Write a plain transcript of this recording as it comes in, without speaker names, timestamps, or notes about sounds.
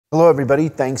Hello, everybody.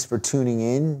 Thanks for tuning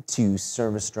in to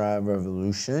Service Drive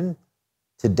Revolution.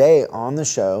 Today on the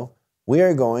show, we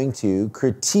are going to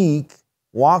critique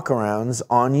walkarounds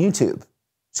on YouTube.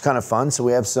 It's kind of fun. So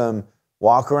we have some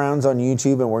walkarounds on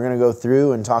YouTube, and we're going to go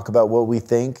through and talk about what we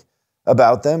think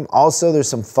about them. Also, there's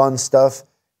some fun stuff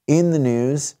in the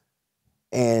news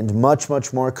and much,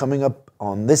 much more coming up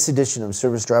on this edition of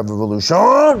Service Drive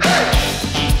Revolution.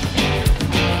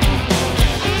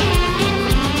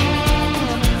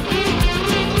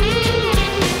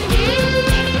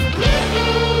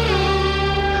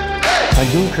 How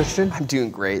you doing, Christian? I'm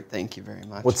doing great, thank you very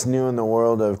much. What's new in the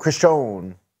world of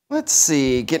Christian? Let's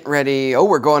see, getting ready. Oh,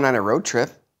 we're going on a road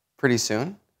trip pretty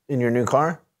soon. In your new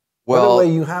car? Well, by the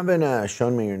way, you haven't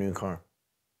shown me your new car.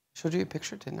 Showed you a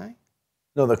picture, didn't I?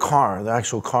 No, the car, the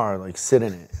actual car, like sit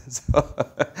in it.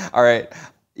 All right,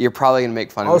 you're probably gonna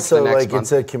make fun of me for the next month.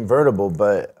 It's a convertible,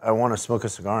 but I want to smoke a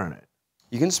cigar in it.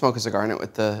 You can smoke a cigar in it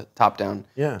with the top down.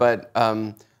 Yeah. But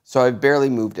so I've barely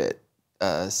moved it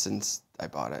since I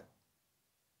bought it.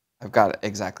 I've got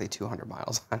exactly 200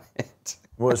 miles on it.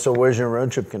 Well, so where's your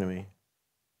road trip going to be?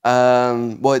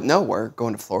 Well, no, we're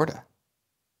going to Florida.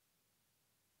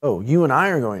 Oh, you and I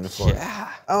are going to Florida?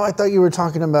 Yeah. Oh, I thought you were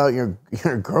talking about your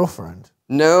girlfriend.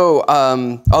 No,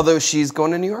 although she's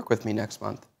going to New York with me next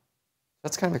month.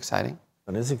 That's kind of exciting.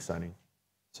 That is exciting.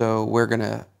 So we're going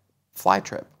to fly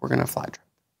trip. We're going to fly trip,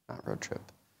 not road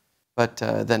trip. But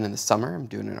then in the summer, I'm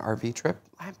doing an RV trip.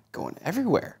 I'm going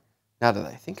everywhere now that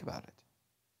I think about it.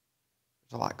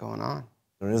 There's a lot going on.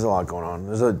 There is a lot going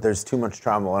on. There's too much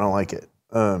travel. I don't like it.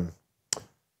 I'm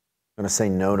going to say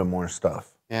no to more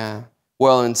stuff. Yeah.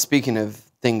 Well, and speaking of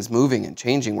things moving and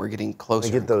changing, we're getting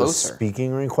closer and closer. I get those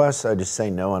speaking requests. I just say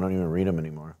no. I don't even read them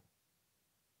anymore.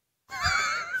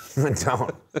 I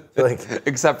don't. Like,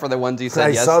 except for the ones you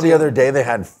said yes to. I saw the other day they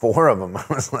had 4 of them. I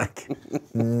was like,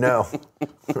 no,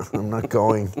 I'm not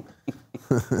going.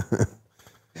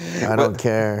 I don't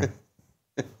care.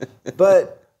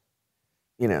 But,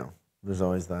 you know, there's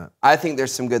always that. I think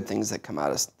there's some good things that come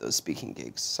out of those speaking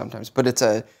gigs sometimes, but it's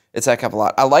a heck of a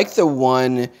lot. I like the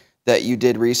one that you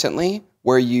did recently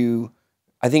where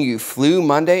I think you flew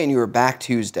Monday and you were back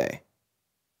Tuesday.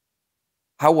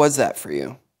 How was that for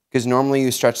you? Because normally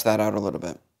you stretch that out a little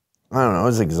bit. I don't know. I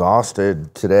was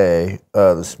exhausted today,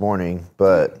 this morning,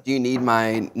 but... Do you need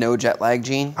my no jet lag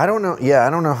gene? I don't know. Yeah,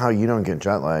 I don't know how you don't get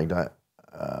jet lagged.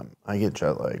 I get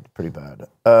jet lagged pretty bad.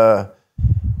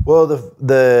 Well,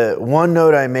 the one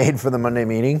note I made for the Monday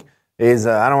meeting is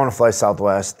I don't want to fly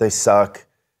Southwest. They suck.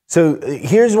 So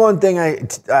here's one thing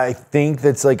I think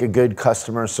that's like a good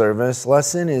customer service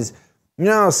lesson is, you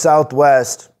know how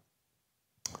Southwest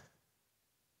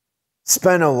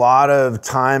spent a lot of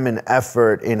time and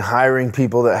effort in hiring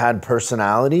people that had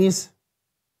personalities?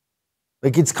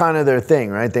 Like it's kind of their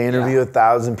thing, right? They interview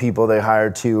 1,000 people, they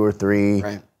hire 2 or 3.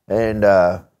 Right.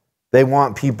 And they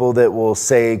want people that will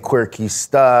say quirky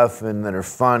stuff and that are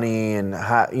funny and,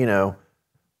 you know,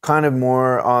 kind of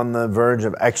more on the verge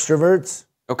of extroverts.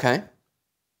 Okay.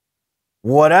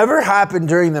 Whatever happened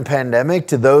during the pandemic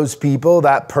to those people,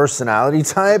 that personality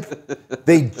type,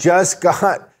 they just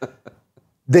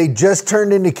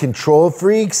turned into control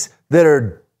freaks that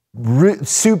are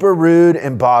super rude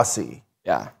and bossy.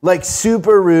 Yeah. Like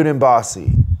super rude and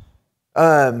bossy.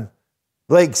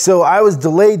 So I was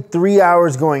delayed 3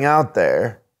 hours going out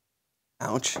there.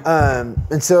 Ouch.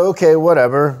 And so, okay,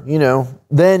 whatever, you know.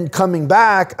 Then coming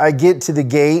back, I get to the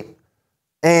gate,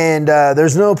 and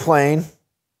there's no plane.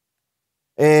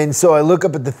 And so I look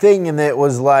up at the thing, and it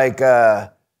was like,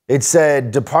 it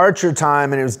said departure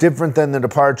time, and it was different than the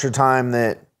departure time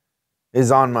that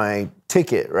is on my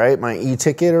ticket, right? My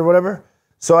e-ticket or whatever.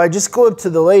 So I just go up to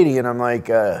the lady, and I'm like,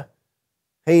 hey,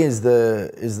 is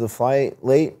the flight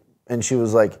late? And she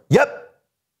was like, yep.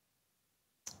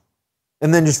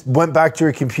 And then just went back to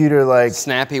her computer like...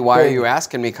 Snappy, why are you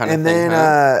asking me kind of thing. And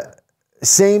then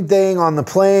same thing on the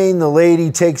plane. The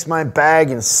lady takes my bag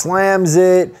and slams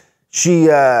it. She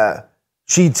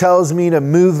tells me to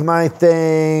move my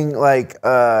thing. Like,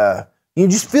 you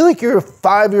just feel like you're a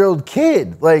 5-year-old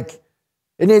kid. Like,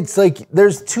 and it's like,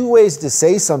 there's 2 ways to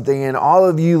say something. And all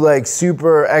of you like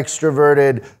super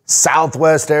extroverted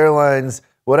Southwest Airlines,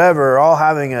 whatever, are all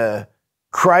having a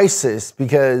crisis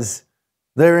because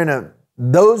they're in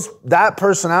that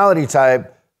personality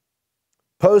type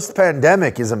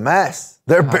post-pandemic is a mess.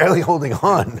 They're barely holding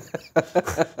on.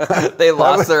 They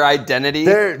lost their identity.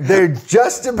 They're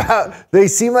just about, they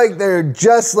seem like they're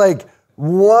just like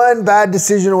one bad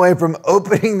decision away from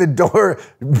opening the door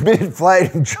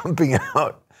mid-flight and jumping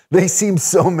out. They seem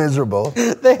so miserable.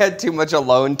 They had too much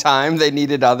alone time. They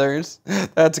needed others.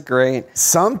 That's great.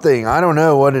 Something. I don't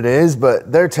know what it is,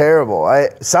 but they're terrible.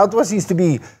 Southwest used to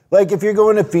be, like, if you're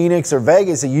going to Phoenix or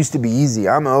Vegas, it used to be easy.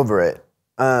 I'm over it.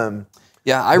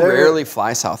 Yeah, I rarely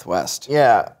fly Southwest.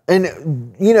 Yeah.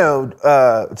 And, you know,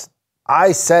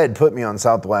 I said put me on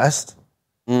Southwest.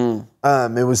 It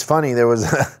was funny. There was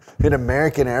an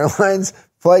American Airlines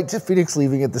flight to Phoenix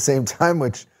leaving at the same time,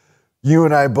 which you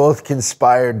and I both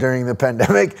conspired during the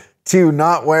pandemic to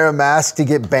not wear a mask to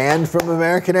get banned from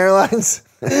American Airlines.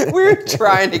 We were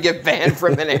trying to get banned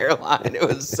from an airline. It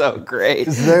was so great.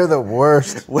 Because they're the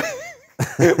worst.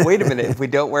 Wait a minute. If we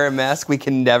don't wear a mask, we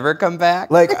can never come back?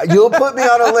 Like, you'll put me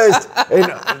on a list,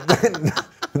 and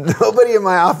nobody in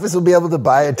my office will be able to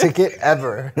buy a ticket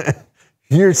ever.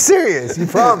 You're serious. You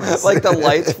promise. Like the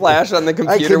lights flash on the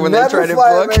computer when they try to book.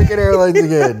 I can never fly book. American Airlines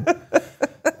again.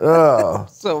 Oh,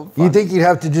 so funny. You think you'd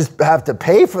have to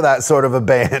pay for that sort of a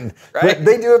ban? Right? But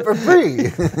they do it for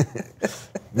free.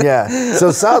 Yeah.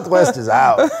 So Southwest is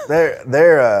out. They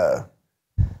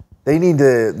need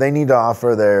to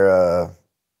offer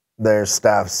their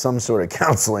staff some sort of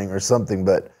counseling or something.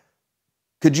 But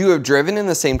could you have driven in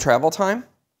the same travel time?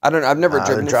 I don't know. I've never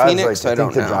driven to Phoenix, so I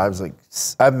don't know. The drive's like,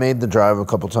 I've made the drive a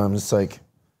couple times. It's like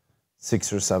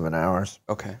 6 or 7 hours.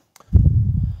 Okay.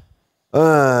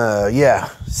 Yeah.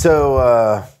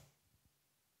 So,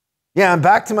 yeah, I'm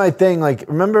back to my thing. Like,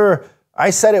 remember,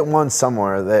 I said it once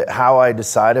somewhere that how I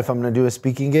decide if I'm going to do a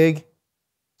speaking gig?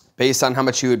 Based on how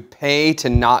much you would pay to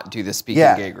not do the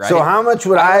speaking gig, right? So how much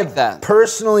would I like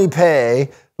personally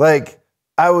pay? Like,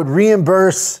 I would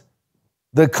reimburse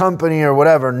the company or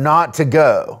whatever not to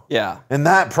go. Yeah. And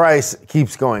that price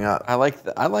keeps going up. I like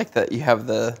that you have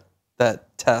that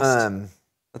test.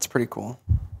 That's pretty cool.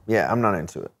 Yeah, I'm not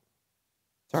into it.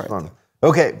 It's all right.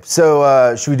 Okay,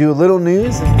 so should we do a little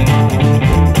news?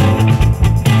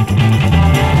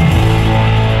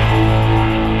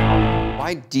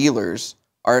 Why dealers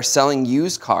are selling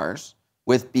used cars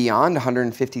with beyond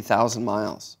 150,000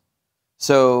 miles.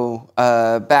 So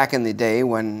back in the day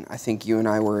when I think you and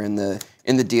I were in the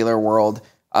dealer world,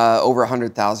 over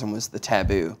 100,000 was the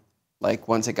taboo. Like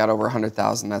once it got over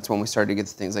 100,000, that's when we started to get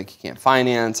the things like you can't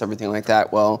finance, everything like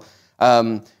that. Well,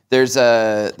 there's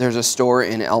a store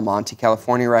in El Monte,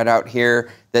 California, right out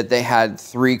here that they had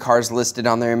 3 cars listed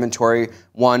on their inventory.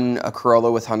 One, a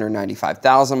Corolla with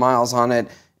 195,000 miles on it,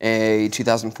 a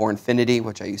 2004 Infiniti,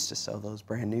 which I used to sell those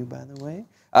brand new, by the way,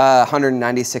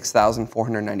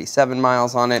 196,497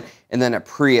 miles on it, and then a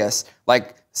Prius.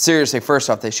 Like, seriously, first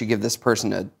off, they should give this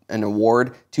person an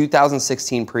award.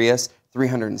 2016 Prius,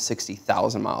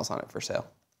 360,000 miles on it for sale.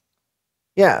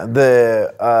 Yeah,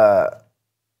 the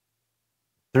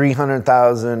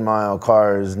 300,000 mile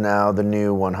car is now the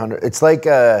new 100. It's like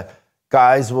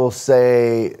guys will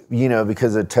say, you know,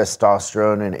 because of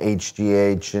testosterone and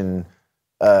HGH and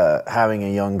having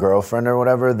a young girlfriend or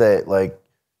whatever, that like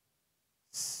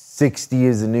 60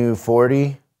 is the new 40.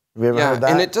 Have you ever heard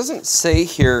that? And it doesn't say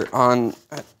here on,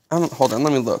 hold on,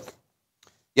 let me look.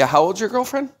 Yeah, how old's your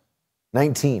girlfriend?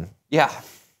 19. Yeah.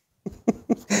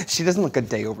 She doesn't look a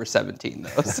day over 17, though.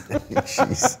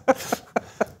 Jeez.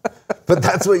 But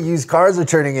that's what used cars are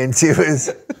turning into,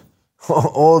 is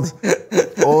old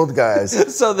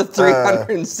guys. So the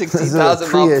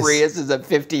 360,000 mile Prius is a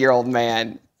 50-year-old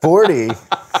man. 40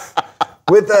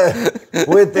 with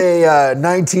a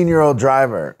 19-year-old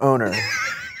owner.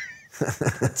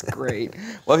 That's great.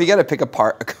 Well, if you got to pick a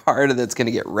car that's going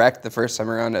to get wrecked the first time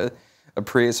around, a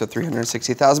Prius with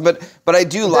 360,000. But I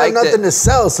do like that. Nothing to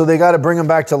sell, so they got to bring them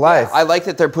back to life. Yeah, I like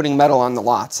that they're putting metal on the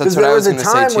lots. That's what I was going to say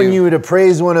too. There was a time when you would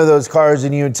appraise one of those cars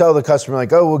and you would tell the customer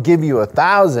like, "Oh, we'll give you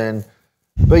 1,000,"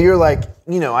 but you're like,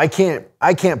 you know, I can't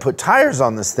put tires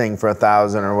on this thing for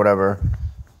 1,000 or whatever.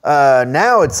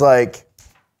 Now it's like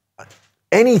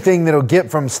anything that'll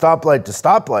get from stoplight to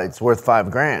stoplight's worth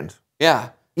 $5,000. Yeah,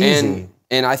 easy.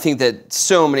 And I think that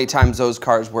so many times those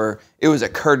cars it was a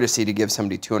courtesy to give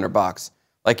somebody $200.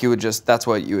 Like you would that's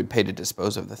what you would pay to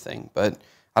dispose of the thing. But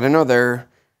I don't know, they're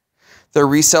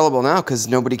resellable now because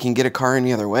nobody can get a car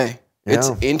any other way. Yeah. It's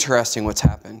interesting what's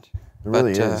happened. It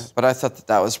really is. But I thought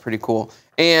that was pretty cool.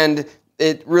 And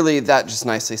that just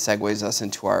nicely segues us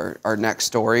into our next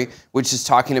story, which is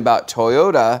talking about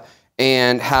Toyota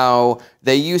and how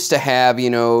they used to have, 60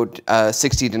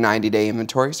 to 90-day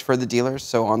inventories for the dealers.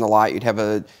 So on the lot, you'd have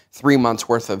a 3 months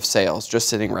worth of sales just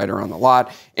sitting right around the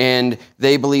lot. And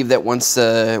they believe that once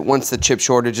the chip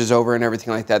shortage is over and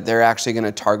everything like that, they're actually going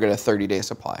to target a 30-day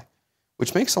supply,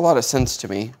 which makes a lot of sense to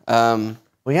me. Well,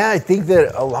 yeah, I think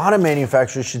that a lot of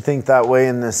manufacturers should think that way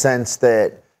in the sense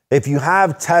that if you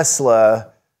have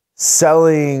Tesla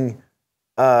selling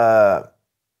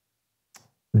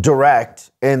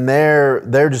direct, and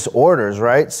they're just orders,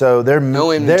 right? So they're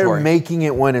making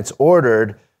it when it's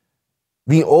ordered.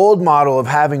 The old model of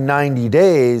having 90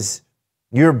 days,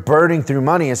 you're burning through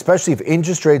money, especially if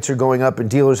interest rates are going up and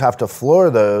dealers have to floor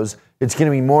those. It's going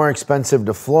to be more expensive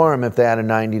to floor them if they had a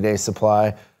 90-day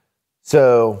supply.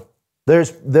 So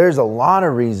there's a lot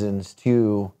of reasons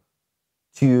to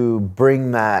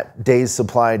bring that days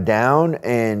supply down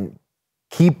and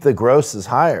keep the grosses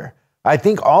higher. I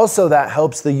think also that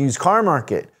helps the used car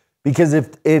market, because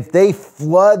if they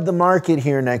flood the market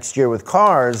here next year with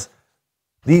cars,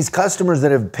 these customers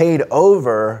that have paid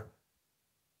over,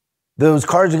 those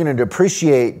cars are going to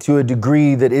depreciate to a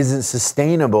degree that isn't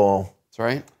sustainable. That's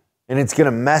right. And it's going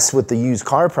to mess with the used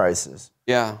car prices.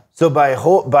 Yeah. So by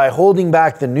holding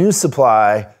back the new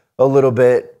supply a little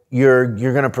bit, you're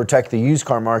going to protect the used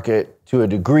car market to a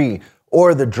degree,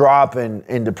 or the drop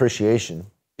in depreciation.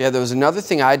 Yeah, there was another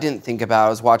thing I didn't think about. I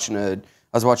was watching a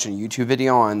YouTube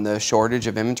video on the shortage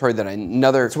of inventory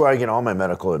That's where I get all my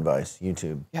medical advice,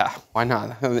 YouTube. Yeah, why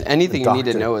not? Anything you need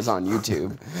to know is on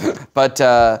YouTube. But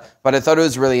I thought it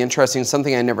was really interesting.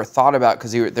 Something I never thought about,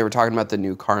 because they were talking about the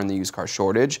new car and the used car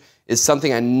shortage, is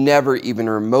something I never even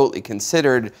remotely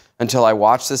considered until I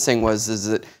watched this thing, is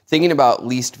that thinking about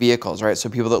leased vehicles, right? So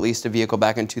people that leased a vehicle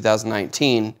back in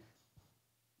 2019,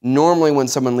 normally when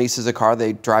someone leases a car,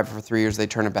 they drive it for 3 years, they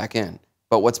turn it back in.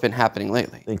 But what's been happening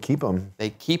lately? They keep them. They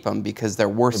keep them because they're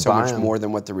worth so much more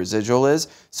than what the residual is.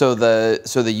 So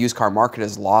the used car market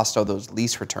has lost all those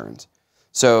lease returns.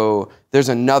 So there's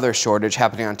another shortage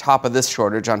happening on top of this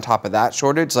shortage, on top of that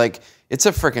shortage. Like, it's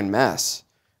a freaking mess.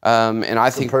 And I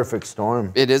think it's a perfect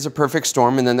storm. It is a perfect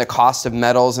storm. And then the cost of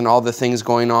metals and all the things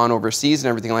going on overseas and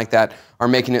everything like that are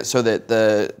making it so that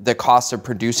the cost of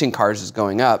producing cars is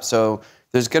going up. So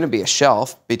there's going to be a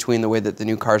shelf between the way that the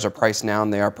new cars are priced now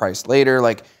and they are priced later.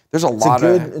 Like, there's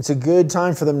it's a good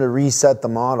time for them to reset the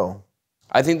model.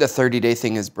 I think the 30-day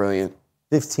thing is brilliant.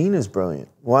 15 is brilliant.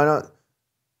 Why not?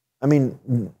 I mean,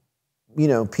 you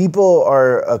know, people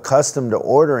are accustomed to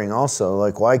ordering also.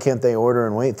 Like, why can't they order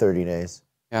and wait 30 days?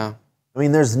 Yeah. I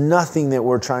mean, there's nothing that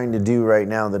we're trying to do right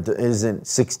now that isn't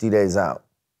 60 days out.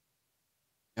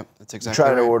 Yep, that's exactly right.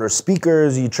 You try to order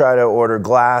speakers, you try to order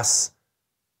glass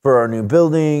for our new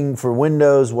building, for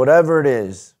windows, whatever it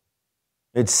is,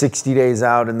 it's 60 days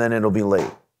out and then it'll be late.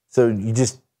 So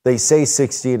they say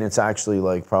 60 and it's actually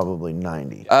like probably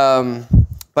 90.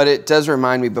 But it does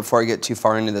remind me, before I get too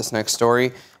far into this next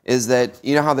story, is that,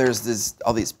 you know how there's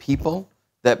all these people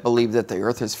that believe that the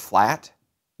earth is flat?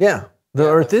 Yeah, the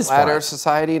earth is flat. Flat Earth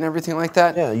Society and everything like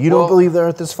that? Yeah, you don't believe the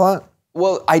earth is flat?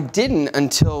 Well, I didn't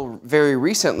until very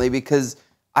recently, because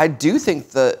I do think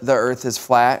the earth is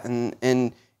flat,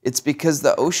 and it's because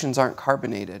the oceans aren't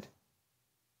carbonated.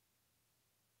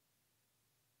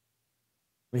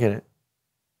 We get it.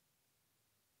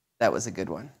 That was a good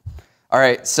one. All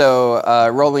right,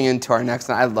 so rolling into our next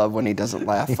one. I love when he doesn't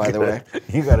laugh, by the way.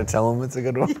 You got to tell him it's a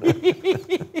good one.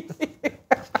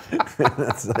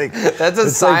 That's a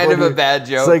sign of a bad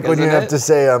joke. It's like when you have to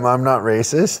say, I'm not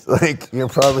racist. Like, you're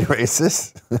probably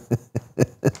racist.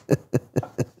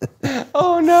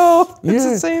 Oh, no. It's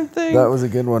the same thing. That was a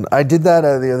good one. I did that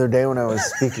the other day when I was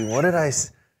speaking. What did I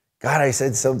say? God, I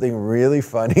said something really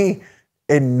funny,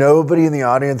 and nobody in the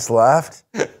audience laughed.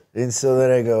 And so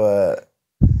then I go,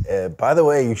 by the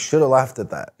way, you should have laughed at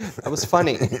that. That was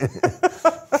funny.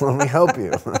 Let me help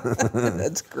you.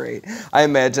 That's great. I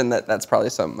imagine that's probably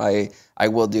something I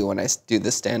will do when I do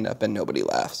the stand-up and nobody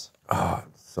laughs. Oh,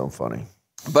 so funny.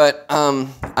 But,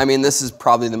 I mean, this is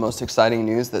probably the most exciting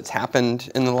news that's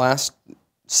happened in the last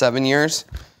 7 years.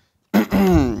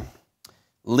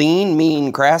 Lean,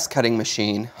 mean grass-cutting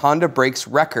machine. Honda breaks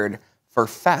record for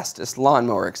fastest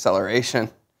lawnmower acceleration.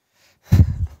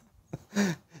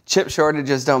 Chip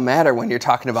shortages don't matter when you're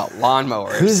talking about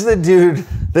lawnmowers. Who's the dude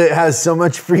that has so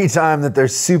much free time that they're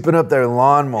souping up their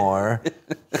lawnmower?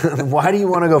 Why do you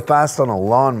want to go fast on a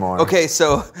lawnmower? Okay,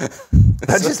 so...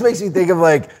 That just makes me think of,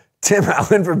 like, Tim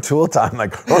Allen from Tool Time,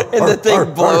 like, and the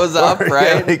thing blows up,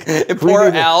 right? Yeah, like, and poor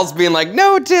Al's being like,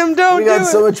 "No, Tim, don't do it." We got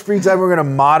so much free time, we're gonna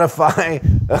modify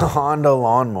a Honda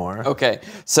lawnmower. Okay,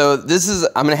 so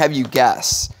I'm gonna have you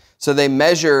guess. So they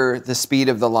measure the speed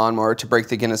of the lawnmower to break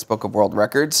the Guinness Book of World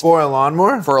Records. For a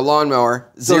lawnmower? For a lawnmower.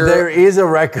 So there is a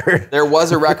record. There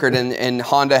was a record, and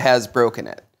Honda has broken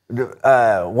it.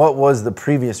 What was the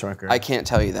previous record? I can't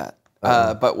tell you that.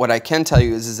 But what I can tell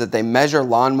you is that they measure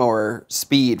lawnmower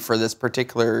speed for this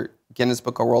particular Guinness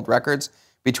Book of World Records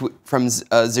from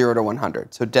 0 to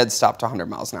 100. So dead stop to 100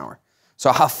 miles an hour.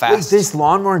 So how fast? Wait, this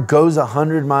lawnmower goes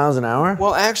 100 miles an hour?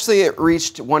 Well, actually, it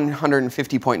reached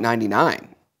 150.99.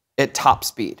 at top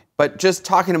speed. But just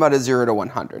talking about a 0 to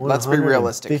 100. Let's be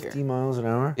realistic here. 50 miles an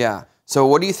hour? Yeah. So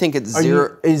what do you think it's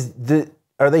zero?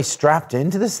 Are they strapped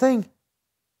into this thing?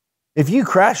 If you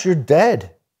crash, you're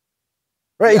dead.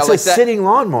 Right, it's like a sitting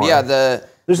lawnmower. Yeah,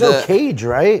 there's no cage,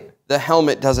 right? The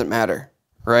helmet doesn't matter,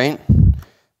 right?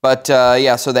 But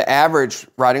yeah, so the average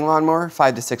riding lawnmower,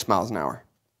 5 to 6 miles an hour.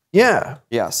 Yeah.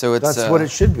 Yeah, so it's that's what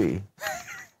it should be.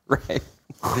 Right.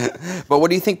 But what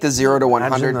do you think the 0 to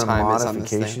 100 time is on this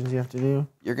thing? Modifications you have to do.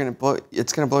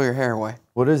 It's gonna blow your hair away.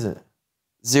 What is it?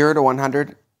 0 to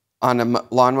 100 on a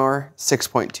lawnmower,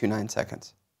 6.29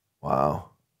 seconds. Wow.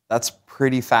 That's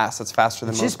pretty fast. That's faster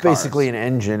than most cars. It's just basically an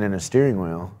engine and a steering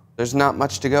wheel. There's not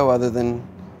much to go other than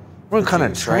what kind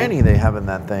of tranny they have in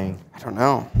that thing? I don't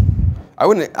know. I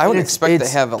wouldn't expect they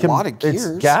have a lot of gears.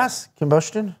 It's gas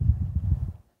combustion?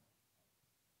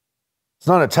 It's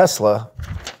not a Tesla.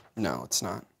 No, it's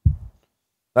not.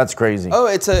 That's crazy. Oh,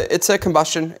 it's a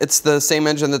combustion. It's the same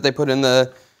engine that they put in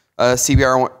the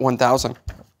CBR 1000,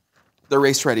 the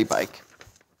race-ready bike.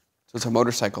 So it's a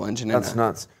motorcycle engine. That's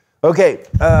nuts. Okay,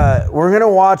 we're going to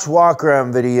watch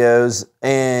walk-around videos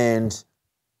and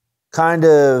kind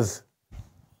of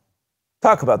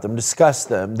talk about them, discuss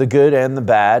them, the good and the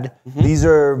bad. Mm-hmm. These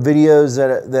are videos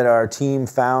that our team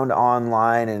found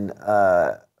online, and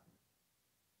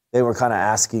they were kind of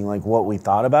asking like what we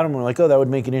thought about them. We're like, oh, that would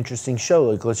make an interesting show.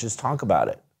 Like, let's just talk about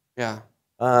it. Yeah.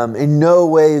 In no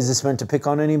way is this meant to pick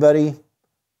on anybody.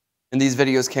 And these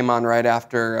videos came on right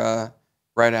after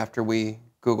we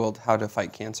Googled how to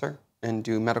fight cancer and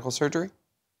do medical surgery.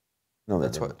 No,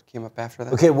 that's what came up after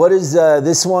that. Okay, what is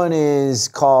this one is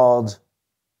called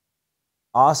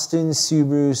Austin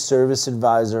Subaru Service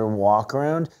Advisor Walk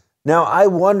Around. Now, I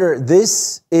wonder,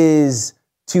 this is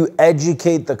to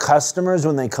educate the customers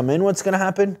when they come in what's going to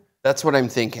happen? That's what I'm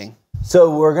thinking.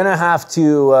 So we're going to have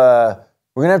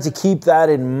to keep that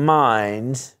in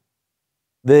mind,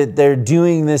 that they're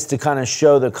doing this to kind of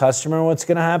show the customer what's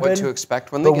going to happen. What to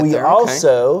expect when they get there. But we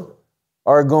also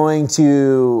are going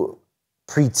to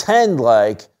pretend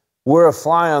like we're a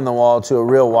fly on the wall to a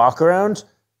real walk around,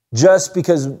 just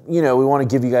because, we want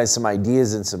to give you guys some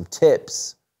ideas and some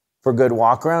tips for good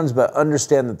walk arounds, but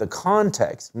understand that the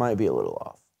context might be a little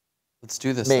off. Let's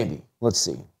do this. Maybe. Thing. Let's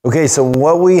see. Okay, so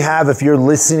what we have, if you're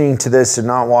listening to this and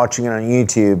not watching it on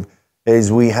YouTube,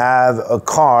 is we have a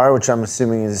car, which I'm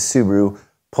assuming is a Subaru,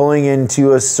 pulling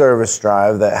into a service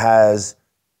drive that has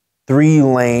 3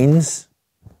 lanes,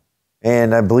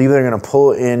 and I believe they're going to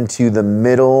pull into the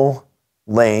middle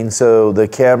lane, so the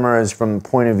camera is from the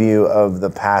point of view of the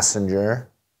passenger.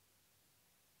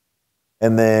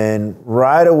 And then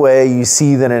right away you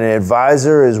see that an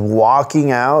advisor is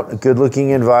walking out, a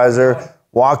good-looking advisor,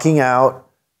 walking out,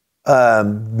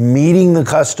 meeting the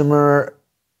customer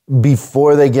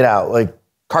before they get out. Like,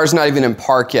 car's not even in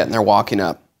park yet and they're walking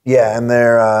up. Yeah, and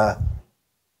they're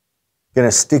going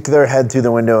to stick their head through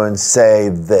the window and say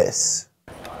this.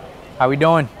 How we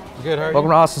doing? Good, how are you? Welcome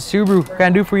to Austin Subaru. What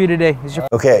can I do for you today?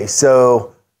 Okay,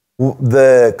 so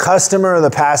the customer or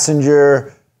the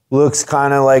passenger looks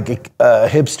kind of like a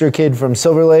hipster kid from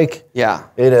Silver Lake. Yeah.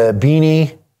 In a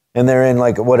beanie, and they're in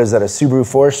like, what is that, a Subaru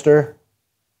Forester?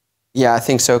 Yeah, I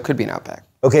think so. It could be an Outback.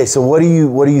 Okay, so what do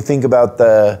you think about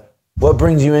what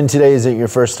brings you in today? Is it your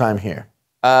first time here?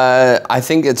 I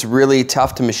think it's really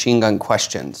tough to machine gun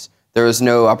questions. There was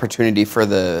no opportunity for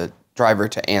the driver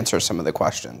to answer some of the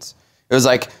questions. It was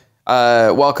like,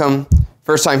 welcome,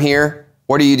 first time here.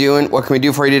 What are you doing? What can we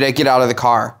do for you today? Get out of the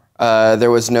car.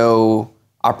 There was no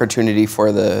opportunity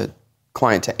for the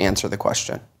client to answer the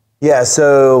question. Yeah,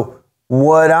 so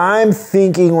what I'm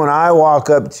thinking when I walk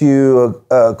up to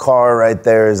a car right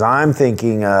there is I'm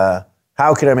thinking,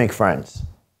 how can I make friends?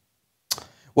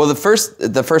 Well, the first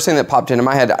thing that popped into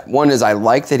my head, one is I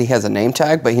like that he has a name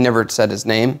tag, but he never said his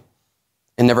name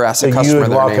and never asked the customer their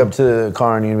name. You would walk up to the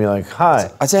car and you'd be like,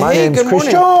 hi, I'd say, my hey, name's good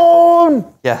Christian.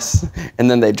 morning. Yes, and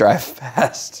then they drive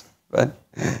fast. But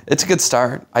it's a good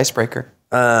start, icebreaker.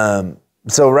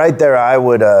 So right there, I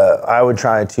would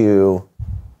try to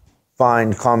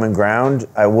find common ground.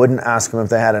 I wouldn't ask them if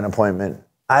they had an appointment.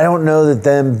 I don't know that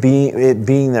it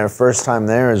being their first time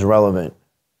there is relevant.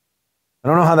 I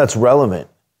don't know how that's relevant.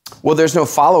 Well, there's no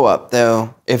follow-up,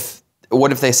 though.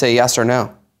 What if they say yes or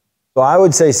no? So I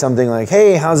would say something like,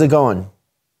 hey, how's it going?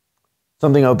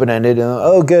 Something open-ended.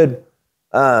 Oh, good.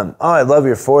 Oh, I love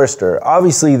your Forester.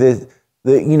 Obviously, the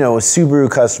Subaru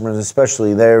customers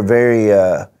especially, they're very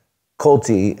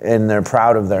culty and they're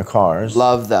proud of their cars.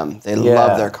 Love them. They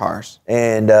love their cars.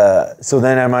 And so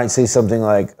then I might say something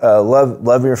like,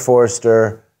 love your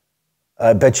Forester.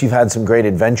 I bet you've had some great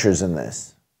adventures in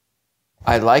this.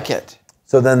 I like it.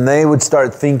 So then they would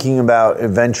start thinking about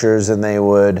adventures and they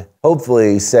would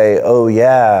hopefully say, oh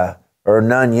yeah, or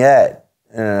none yet.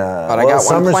 But I got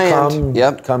one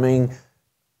planned. Coming,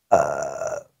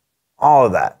 all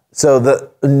of that. So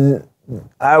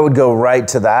I would go right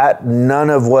to that. None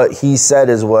of what he said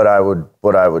is what I would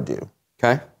do.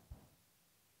 Okay.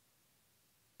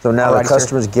 So now the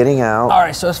customer's getting out. All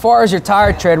right, so as far as your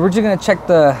tire tread, we're just gonna check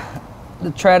the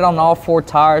tread on all 4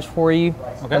 tires for you.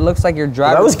 Okay. It looks like your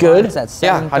driver that was good. At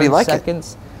 7 how do you like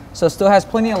seconds. So it still has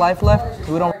plenty of life left.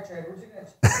 We don't.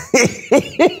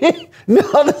 No,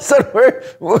 all of a sudden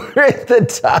we're at the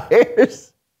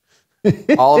tires.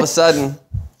 All of a sudden.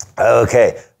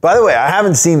 Okay. By the way, I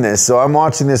haven't seen this, so I'm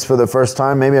watching this for the first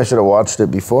time. Maybe I should have watched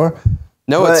it before.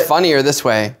 No, it's funnier this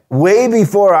way. Way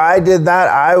before I did that,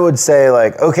 I would say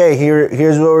like, okay,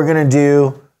 here's what we're gonna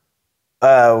do.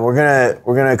 We're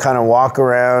gonna kind of walk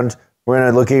around. We're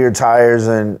gonna look at your tires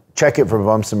and check it for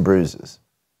bumps and bruises.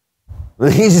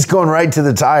 He's just going right to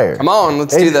the tire. Come on,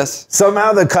 let's do this.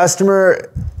 Somehow the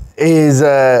customer is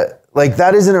like,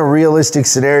 that isn't a realistic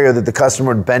scenario that the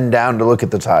customer would bend down to look at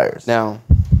the tires. No.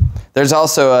 There's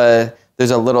also a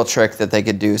little trick that they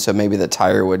could do, so maybe the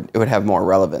tire would have more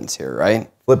relevance here, right?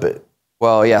 Flip it.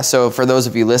 Well, yeah. So for those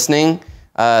of you listening,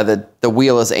 the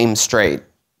wheel is aimed straight,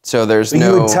 so there's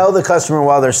no. You would tell the customer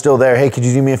while they're still there, hey, could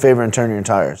you do me a favor and turn your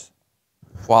tires?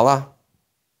 Voila.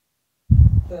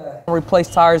 Replace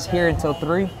tires here until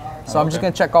 3. So I'm just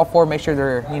gonna check all 4, make sure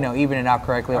they're evening out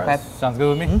correctly. Okay. Sounds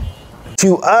good with me.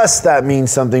 To us, that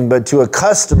means something, but to a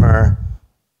customer,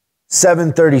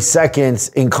 7:30 seconds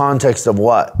in context of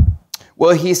what?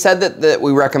 Well, he said that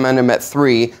we recommend them at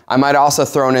 3. I might also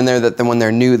throw in there that when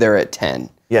they're new, they're at 10.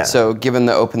 Yeah. So given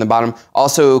the open the bottom.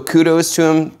 Also, kudos to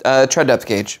him, tread depth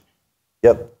gauge.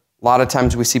 Yep. A lot of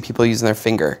times we see people using their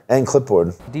finger. And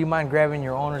clipboard. Do you mind grabbing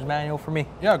your owner's manual for me?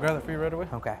 Yeah, I'll grab that for you right away.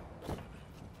 Okay.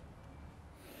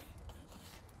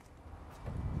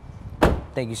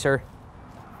 Thank you, sir.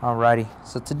 Alrighty.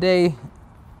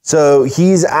 So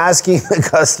he's asking the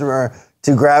customer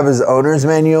to grab his owner's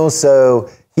manual so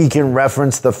he can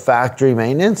reference the factory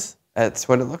maintenance? That's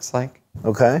what it looks like.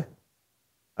 Okay.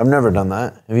 I've never done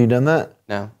that. Have you done that?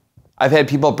 No. I've had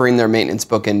people bring their maintenance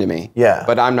book into me. Yeah.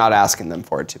 But I'm not asking them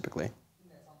for it typically.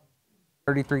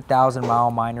 33,000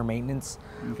 mile minor maintenance.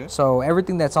 Okay. So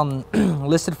everything that's on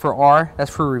listed for R,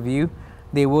 that's for review.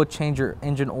 They will change your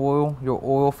engine oil, your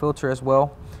oil filter as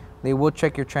well. They will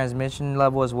check your transmission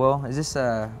level as well. Is this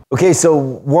Okay, so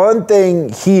one thing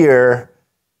here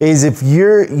is if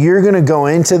you're gonna go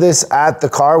into this at the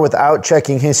car without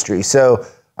checking history. So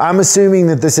I'm assuming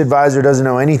that this advisor doesn't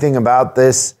know anything about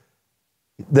this,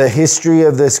 the history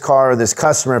of this car or this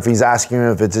customer if he's asking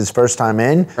him if it's his first time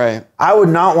in. Right. I would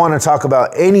not want to talk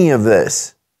about any of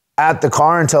this at the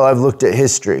car until I've looked at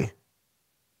history.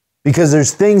 Because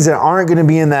there's things that aren't gonna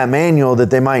be in that manual that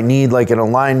they might need, like an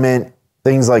alignment,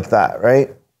 things like that,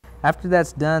 right? After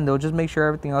that's done, they'll just make sure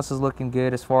everything else is looking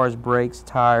good as far as brakes,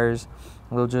 tires.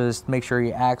 They'll just make sure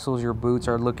your axles, your boots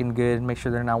are looking good, make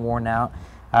sure they're not worn out.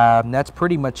 That's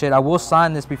pretty much it. I will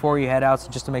sign this before you head out, so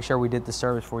just to make sure we did the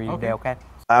service for you today, okay?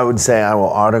 I would say I will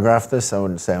autograph this. I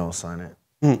wouldn't say I will sign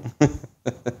it.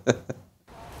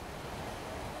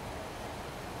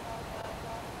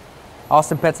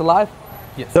 Austin Pets Alive?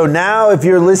 Yes. So now if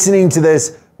you're listening to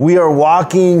this, we are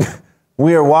walking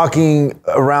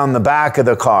around the back of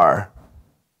the car.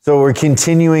 So we're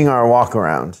continuing our walk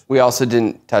around. We also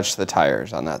didn't touch the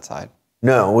tires on that side.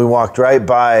 No, we walked right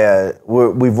by,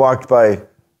 we've walked by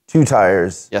 2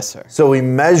 tires. Yes, sir. So we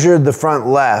measured the front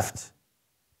left,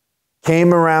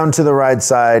 came around to the right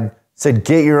side, said,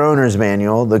 get your owner's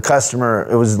manual. The customer,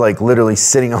 it was like literally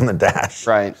sitting on the dash.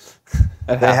 Right.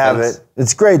 They have it.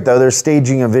 It's great though. They're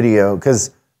staging a video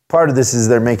because part of this is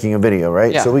they're making a video,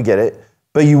 right? Yeah. So we get it.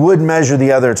 But you would measure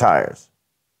the other tires.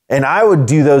 And I would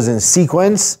do those in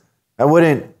sequence. I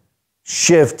wouldn't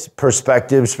shift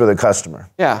perspectives for the customer.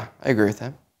 Yeah, I agree with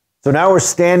that. So now we're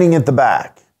standing at the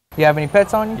back. You have any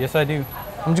pets on you? Yes, I do.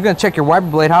 I'm just gonna check your wiper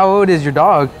blade. How old is your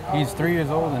dog? He's 3 years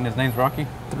old and his name's Rocky.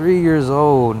 3 years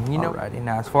old. You know, alrighty.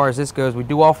 Now, as far as this goes, we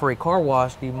do offer a car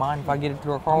wash. Do you mind if I get it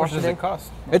through our car wash How much today? does it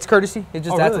cost? It's courtesy. It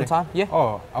just adds some time. Yeah.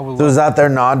 Oh, I would So is that their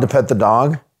nod to pet the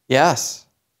dog? Yes.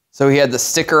 So he had the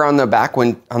sticker on the back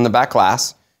on the back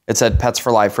glass. It said "Pets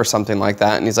for Life" or something like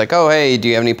that. And he's like, "Oh, hey, do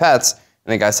you have any pets?"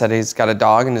 And the guy said he's got a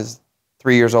dog and is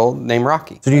 3 years old named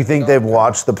Rocky. So do you think they've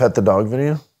watched the pet the dog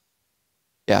video?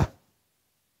 Yeah.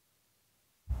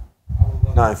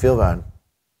 No, I feel bad.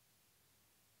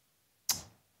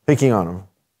 Picking on him.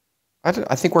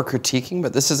 I think we're critiquing,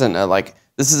 but this isn't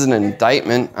this is an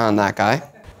indictment on that guy.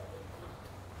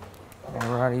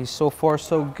 Alrighty. So far,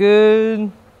 so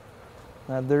good.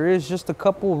 There is just a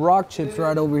couple rock chips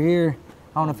right over here.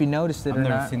 I don't know if you noticed it or not. I've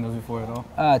never seen those before at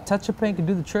all. Touch-up paint can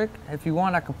do the trick. If you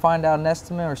want, I can find out an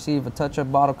estimate or see if a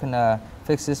touch-up bottle can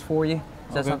fix this for you.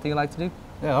 Is that something you'd like to do?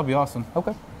 Yeah, that'll be awesome.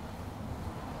 Okay.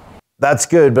 That's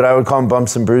good, but I would call them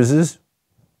bumps and bruises.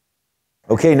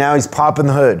 Okay, now he's popping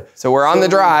the hood. So we're on the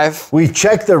drive. We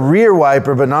checked the rear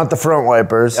wiper, but not the front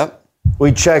wipers. Yep.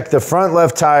 We checked the front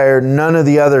left tire, none of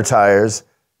the other tires.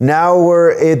 Now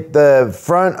we're at the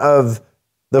front of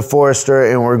the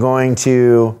Forester, and we're going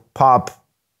to pop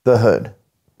the hood.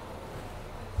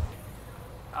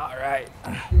 All right.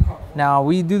 Now,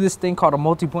 we do this thing called a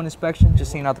multi-point inspection,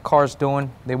 just seeing how the car's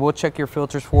doing. They will check your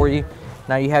filters for you.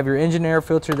 Now, you have your engine air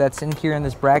filter that's in here in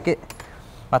this bracket.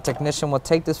 My technician will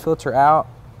take this filter out,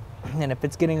 and if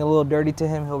it's getting a little dirty to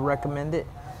him, he'll recommend it.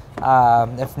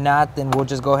 If not, then we'll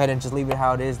just go ahead and just leave it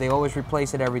how it is. They always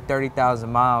replace it every 30,000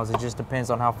 miles. It just depends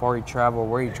on how far you travel,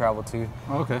 where you travel to.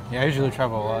 Okay. Yeah, I usually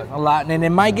travel a lot. A lot, and it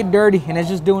might get dirty, and it's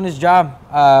just doing its job.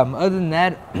 Other than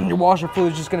that, your washer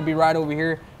fluid is just going to be right over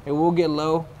here. It will get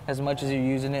low as much as you're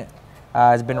using it.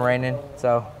 It's been raining,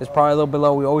 so it's probably a little bit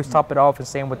low. We always top it off, and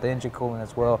same with the engine coolant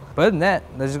as well. But other than that,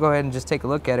 let's just go ahead and just take a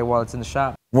look at it while it's in the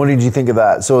shop. What did you think of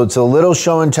that? So it's a little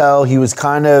show and tell. He was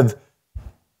kind of,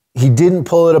 he didn't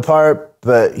pull it apart,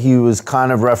 but he was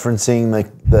kind of referencing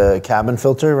the cabin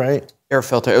filter, right? Air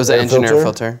filter. It was an engine air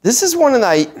filter. This is one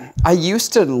that I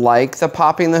used to like the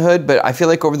popping the hood, but I feel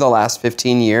like over the last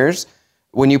 15 years,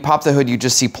 when you pop the hood, you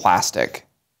just see plastic.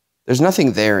 There's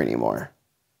nothing there anymore.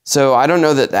 So I don't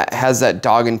know that that has that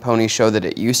dog and pony show that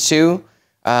it used to.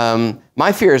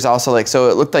 My fear is also like, so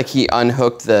it looked like he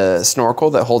unhooked the snorkel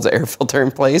that holds the air filter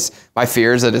in place. My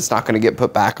fear is that it's not going to get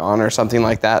put back on or something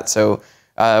like that. So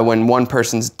when one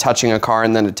person's touching a car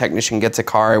and then a technician gets a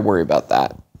car, I worry about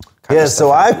that. Yeah,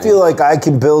 so I feel like I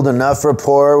can build enough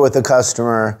rapport with a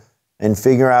customer and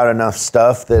figure out enough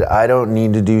stuff that I don't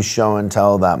need to do show and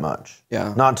tell that much.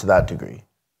 Yeah. Not to that degree.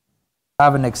 I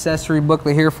have an accessory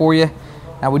booklet here for you.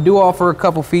 Now, we do offer a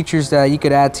couple features that you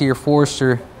could add to your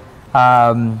Forester.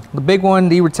 The big one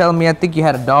that you were telling me, I think you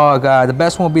had a dog. The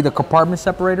best one would be the compartment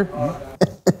separator.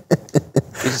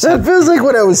 That feels like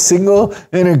when I was single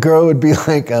and a girl would be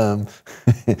like, do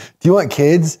you want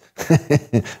kids?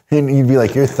 And you'd be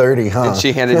like, you're 30, huh? And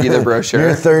she handed you the brochure.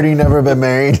 You're 30, never been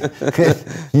married.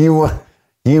 You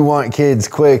want kids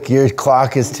quick. Your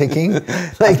clock is ticking.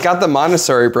 I've got the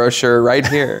Montessori brochure right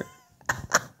here.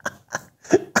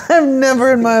 I've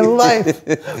never in my life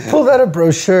pulled out a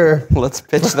brochure. Let's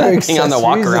pitch that thing on the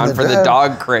walk around for the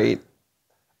dog crate.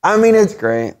 I mean, it's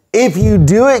Great. If you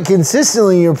do it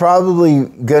consistently, you're probably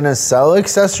going to sell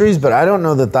accessories, but I don't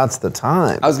know that that's the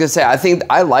time. I was going to say, I think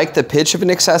I like the pitch of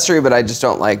an accessory, but I just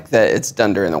don't like that it's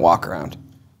done during the walk around.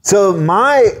 So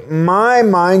my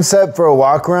mindset for a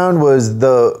walk around was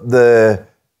there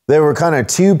were kind of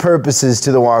two purposes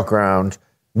to the walk around.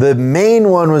 The main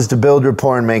one was to build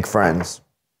rapport and make friends.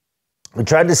 I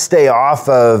tried to stay off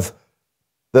of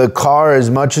the car as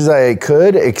much as I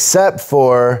could, except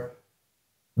for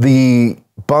the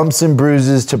bumps and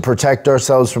bruises to protect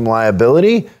ourselves from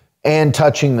liability and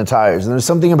touching the tires. And there's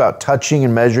something about touching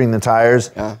and measuring the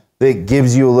tires that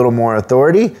gives you a little more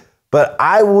authority. But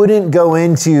I wouldn't go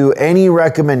into any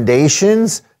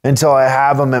recommendations until I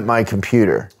have them at my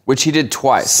computer. Which he did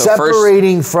twice. So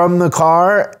Separating from the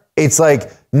car, it's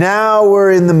like, now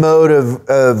we're in the mode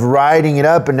of riding it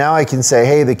up, and now I can say,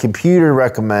 hey, the computer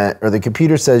recommend, or the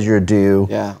computer says you're due.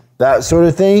 Yeah. That sort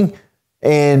of thing.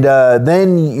 And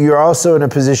then you're also in a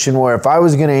position where if I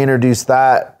was going to introduce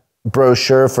that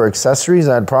brochure for accessories,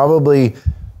 I'd probably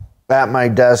at my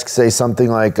desk say something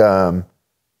like, do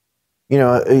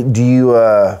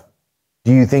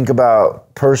you think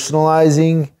about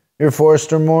personalizing your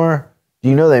Forester more? Do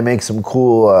you know they make some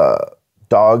cool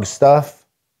dog stuff?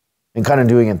 And kind of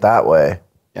doing it that way.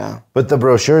 Yeah. But the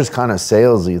brochure is kind of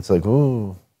salesy. It's like,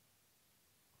 ooh.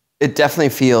 It definitely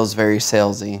feels very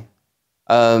salesy.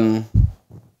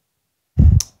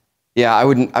 Yeah, I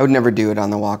would never do it on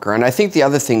the walk around. I think the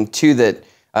other thing too that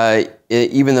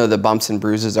even though the bumps and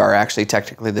bruises are actually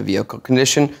technically the vehicle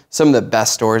condition, some of the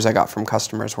best stories I got from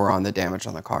customers were on the damage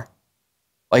on the car.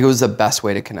 Like, it was the best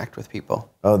way to connect with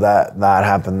people. Oh, that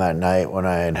happened that night when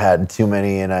I had too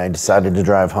many and I decided to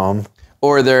drive home.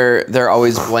 Or they're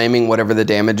always blaming whatever the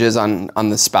damage is on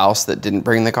the spouse that didn't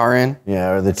bring the car in.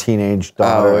 Yeah, or the teenage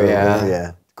daughter. Oh, yeah.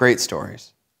 Yeah. Great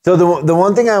stories. So the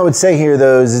one thing I would say here,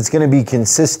 though, is it's going to be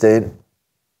consistent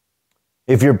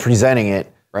if you're presenting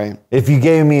it. Right. If you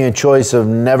gave me a choice of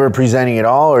never presenting at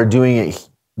all or doing it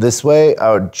this way,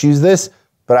 I would choose this,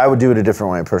 but I would do it a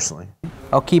different way personally.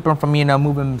 I'll keep him from, you know,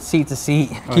 moving seat to seat,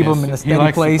 keep him in a steady he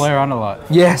likes place. to play around a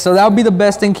lot. Yeah, so that would be the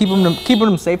best thing, keeping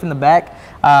them safe in the back.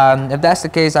 If that's the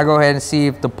case, I go ahead and see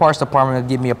if the parts department will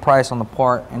give me a price on the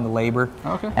part and the labor.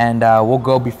 Okay. And we'll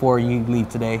go before you leave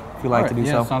today, if you like to do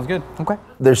so. Yeah, sounds good. Okay.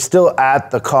 They're still at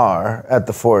the car, at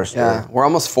the Forester. Yeah, we're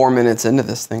almost 4 minutes into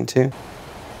this thing too.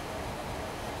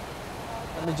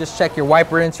 Let me just check your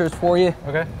wiper inserts for you.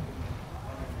 Okay.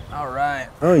 All right.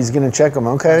 Oh, he's gonna check them,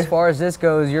 okay. As far as this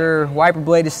goes, your wiper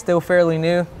blade is still fairly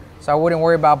new, so I wouldn't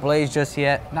worry about blades just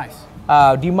yet. Nice.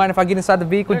 Do you mind if I get inside the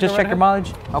vehicle, just check your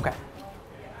mileage? Okay.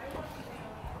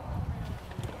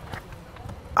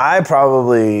 I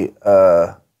probably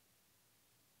would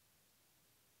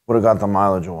have got the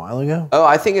mileage a while ago. Oh,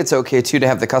 I think it's okay too to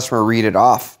have the customer read it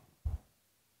off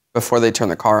before they turn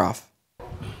the car off.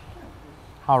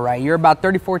 All right, you're about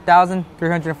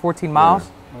 34,314 miles.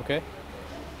 Okay.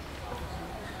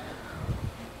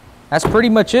 That's pretty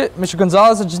much it. Mr.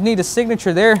 Gonzalez, I just need a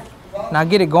signature there, and I'll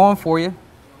get it going for you.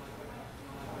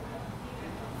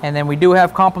 And then we do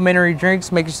have complimentary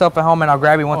drinks. Make yourself at home, and I'll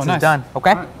grab you once it's done. Okay?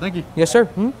 All right, thank you. Yes, sir.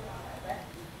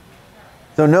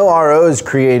 So no RO is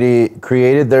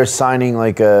created. They're signing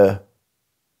like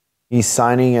he's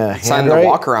signing a Signing the handwrite.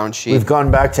 walk-around sheet. We've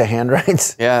gone back to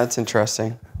handwrites. Yeah, that's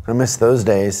interesting. I miss those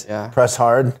days. Yeah. Press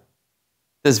hard.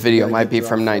 This video might be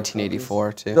from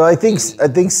 1984 too. So I think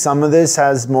some of this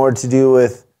has more to do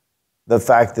with the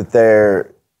fact that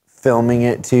they're filming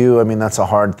it too. I mean, that's a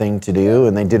hard thing to do,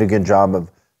 and they did a good job of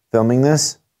filming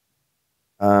this.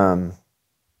 But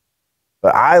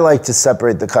I like to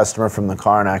separate the customer from the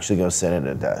car and actually go sit at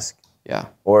a desk. Yeah.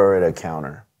 Or at a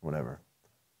counter, whatever.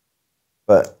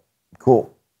 But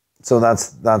cool. So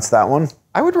that's that one.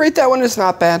 I would rate that one as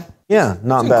not bad. Yeah,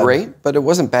 not It bad. wasn't great, but it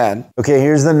wasn't bad. Okay,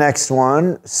 here's the next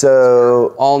one.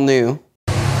 So All new.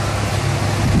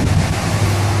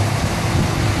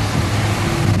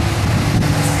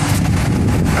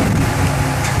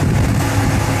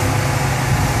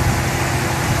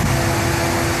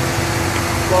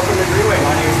 Welcome to Greenway.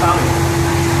 My name is Tommy.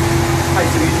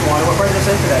 Nice to meet you. What brings us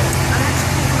in today? I'm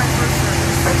actually taking my first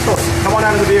service. Excellent. Come on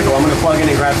out of the vehicle. I'm going to plug in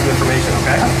and grab some information,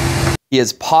 okay? He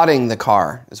is potting the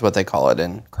car, is what they call it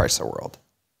in Chrysler world.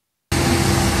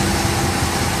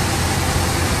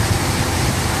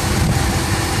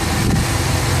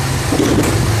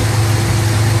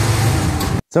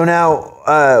 So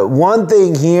now, one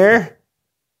thing here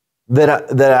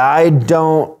that I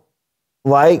don't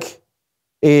like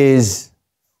is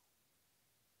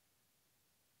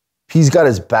he's got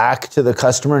his back to the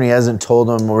customer and he hasn't told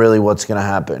him really what's going to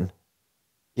happen.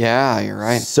 Yeah, you're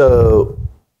right. So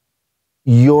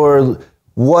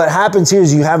what happens here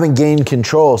is you haven't gained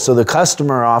control. So the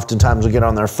customer oftentimes will get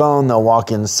on their phone, they'll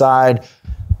walk inside.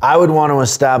 I would want to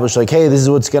establish like, hey, this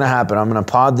is what's going to happen. I'm going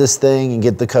to pod this thing and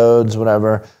get the codes,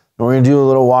 whatever. And we're going to do a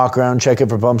little walk around, check it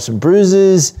for bumps and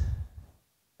bruises.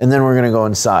 And then we're going to go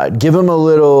inside. Give them a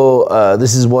little,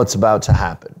 this is what's about to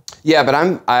happen. Yeah, but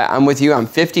I'm with you. I'm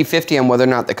 50-50 on whether or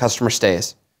not the customer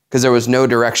stays. Because there was no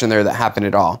direction there that happened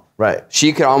at all. Right.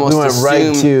 She could almost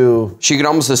she could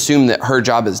almost assume that her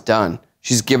job is done.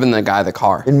 She's given the guy the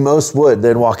car. In most would,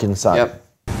 they'd walk inside. Yep.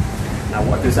 Now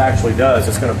what this actually does,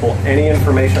 it's going to pull any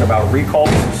information about recalls,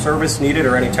 service needed,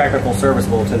 or any technical service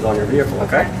bulletins on your vehicle,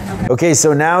 okay? Okay,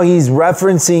 so now he's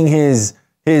referencing his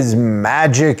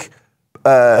magic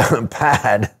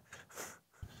pad.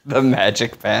 The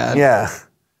magic pad. Yeah.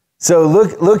 So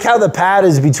look how the pad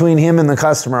is between him and the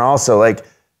customer also. Like,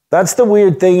 that's the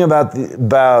weird thing about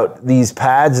these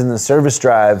pads in the service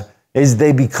drive is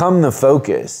they become the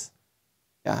focus.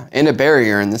 Yeah, and a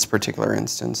barrier in this particular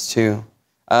instance too.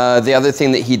 The other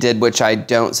thing that he did, which I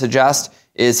don't suggest,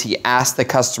 is he asked the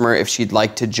customer if she'd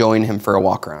like to join him for a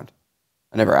walk around.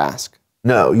 I never ask.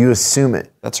 No, you assume it.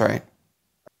 That's right.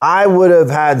 I would have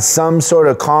had some sort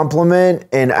of compliment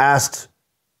and asked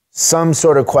some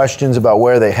sort of questions about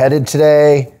where they headed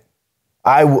today.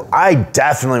 I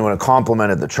definitely would have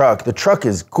complimented the truck. The truck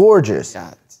is gorgeous.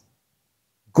 Yeah.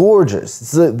 Gorgeous.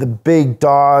 It's the big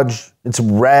Dodge. It's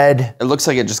red. It looks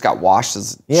like it just got washed.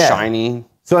 It's shiny.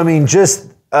 So I mean, just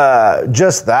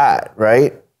that,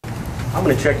 right? I'm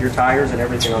going to check your tires and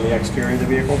everything on the exterior of the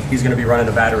vehicle. He's going to be running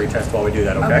a battery test while we do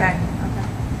that, okay?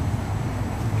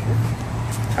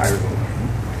 Tires.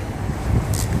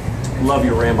 Love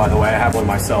your Ram, by the way. I have one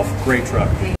myself. Great truck.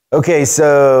 Okay,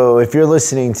 so if you're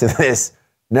listening to this,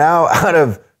 now out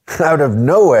of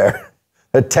nowhere,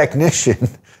 a technician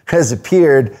has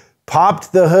appeared,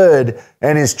 popped the hood,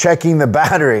 and is checking the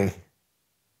battery.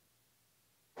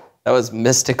 That was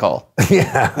mystical.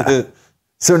 Yeah.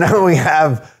 So now we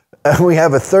have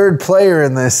a third player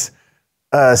in this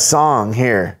song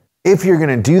here. if you're going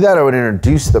to do that, I would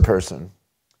introduce the person.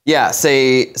 Yeah,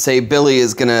 say Billy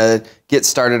is gonna get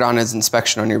started on his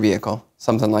inspection on your vehicle,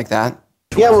 something like that.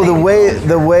 Yeah, well,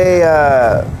 the way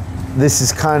this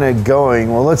is kind of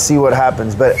going, well, let's see what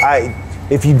happens. But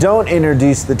if you don't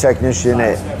introduce the technician,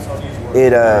 it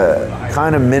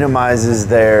kind of minimizes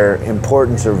their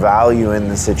importance or value in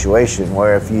the situation.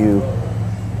 Where if you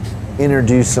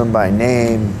introduce them by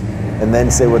name and then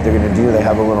say what they're going to do, they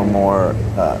have a little more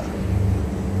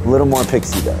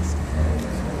pixie dust.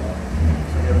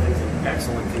 Everything's in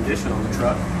excellent condition on the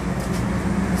truck.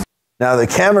 Now the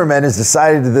cameraman has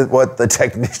decided that what the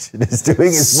technician is doing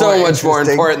is so much more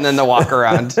important than the walk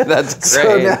around. That's great.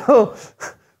 So now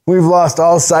we've lost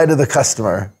all sight of the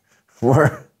customer.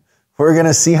 We're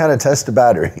gonna see how to test a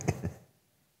battery.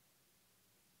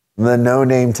 The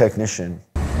no-name technician.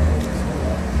 So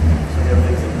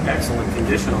everything's in excellent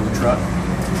condition on the truck.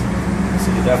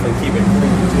 So you definitely keep it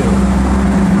clean too.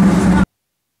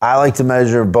 I like to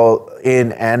measure both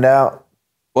in and out.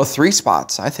 Well, 3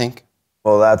 spots, I think.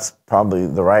 Well, that's probably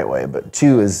the right way, but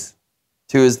 2 is...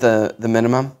 2 is the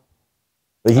minimum?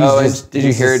 But did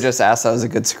you hear it just ask? That was a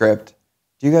good script.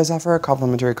 Do you guys offer a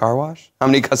complimentary car wash? How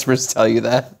many customers tell you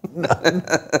that?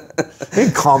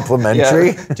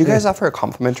 Complimentary? Yeah. Do you guys offer a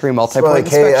complimentary multi-point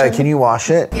inspection? inspection? Hey, can you wash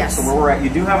it? Yes. So where we're at,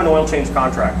 you do have an oil change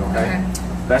contract, okay?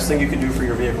 Best thing you can do for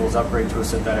your vehicle is upgrade to a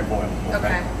synthetic oil,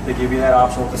 okay? They give you that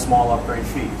option with a small upgrade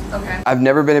fee. Okay. I've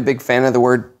never been a big fan of the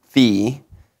word fee,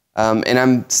 and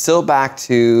I'm still back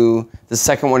to the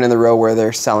second one in the row where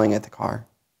they're selling at the car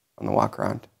on the walk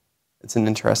around. It's an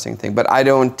interesting thing, but I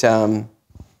don't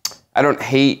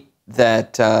hate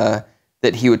that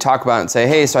that he would talk about it and say,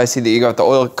 hey, so I see that you got the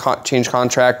oil change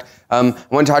contract. I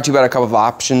want to talk to you about a couple of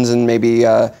options and maybe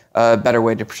a better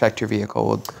way to protect your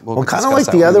vehicle. Well, kind of like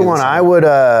the other one, I would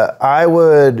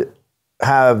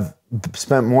have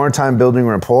spent more time building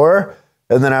rapport,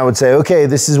 and then I would say, okay,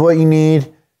 this is what you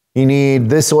need. You need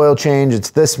this oil change.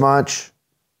 It's this much.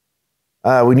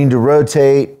 We need to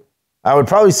rotate. I would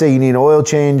probably say you need oil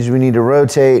change. We need to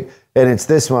rotate, and it's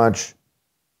this much.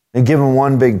 And give them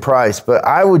one big price. But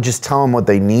I would just tell them what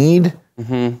they need.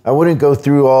 Mm-hmm. I wouldn't go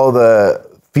through all the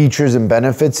features and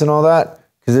benefits and all that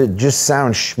because it just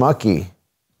sounds schmucky.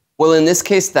 Well, in this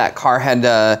case, that car had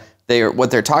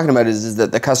what they're talking about is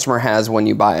that the customer has, when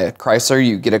you buy a Chrysler,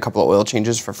 you get a couple of oil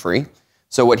changes for free.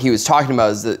 So what he was talking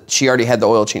about is that she already had the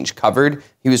oil change covered.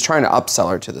 He was trying to upsell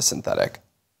her to the synthetic.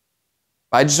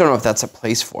 I just don't know if that's a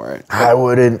place for it. I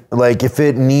wouldn't, like, if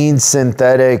it needs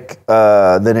synthetic,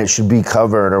 then it should be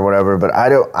covered or whatever. But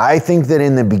I think that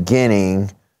in the beginning,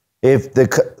 if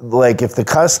the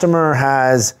customer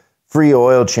has free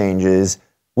oil changes,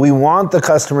 we want the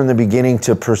customer in the beginning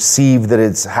to perceive that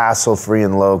it's hassle-free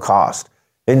and low cost.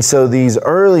 And so these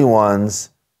early ones,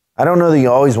 I don't know that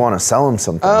you always want to sell them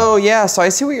something. Oh yeah, so I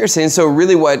see what you're saying. So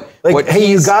really,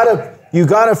 hey, you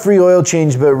got a free oil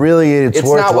change, but really it's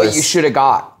worthless. Not what you should have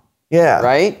got. Yeah.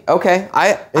 Right? Okay.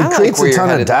 It creates a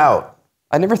ton of doubt.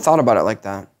 I never thought about it like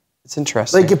that. It's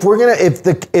interesting. Like if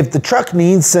the truck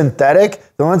needs synthetic,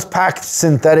 then let's pack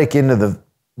synthetic into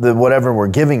the whatever we're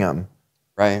giving them.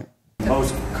 Right. The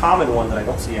most common one that I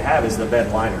don't see you have is the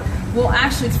bed liner. Well,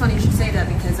 actually, it's funny you should say that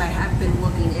because I have been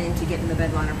looking into getting the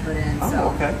bed liner put in. So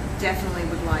okay. Definitely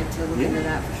would like to look into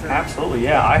that for sure. Absolutely,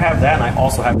 yeah. I have that, and I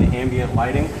also have the ambient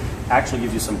lighting. Actually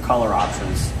gives you some color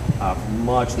options.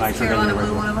 Much nicer than the original.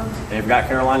 Blue one of them? They've got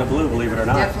Carolina Blue, believe it or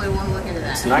not. Definitely want to look into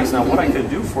that. It's nice. Now, what I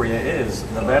could do for you is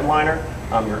the bed liner,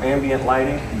 your ambient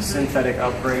lighting, the synthetic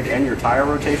upgrade, and your tire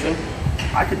rotation.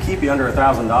 I could keep you under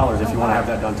 $1,000 if you want to have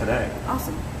that done today.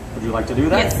 Awesome. Would you like to do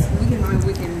that? Yes, we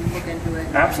can look into it.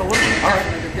 Absolutely. All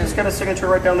right. Just get a signature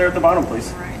right down there at the bottom,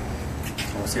 please. All right.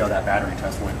 We'll see how that battery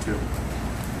test went, too.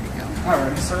 All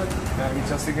right, sir. Battery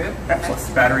tested good?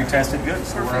 Excellent. Battery tested good,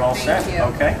 so we're all set. Thank you.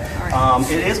 Okay. All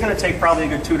right. It is going to take probably a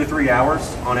good 2 to 3 hours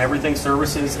on everything,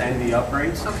 services and the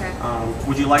upgrades. Okay.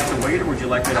 Would you like to wait, or would you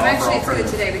like me to I'm offer actually free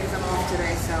alternatives? today because I'm off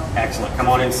today, so. Excellent. Come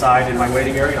on inside in my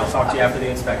waiting area, and I'll talk to you after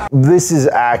the inspection. This is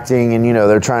acting, and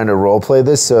they're trying to role play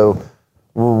this, so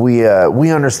we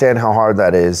understand how hard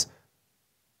that is.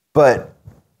 But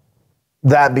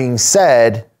that being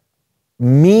said,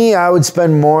 I would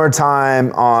spend more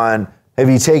time on, have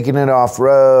you taken it off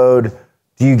road?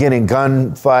 Do you get in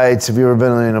gunfights? Have you ever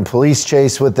been in a police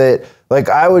chase with it? Like,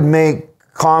 I would make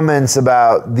comments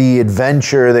about the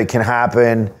adventure that can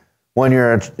happen when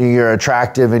you're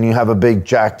attractive and you have a big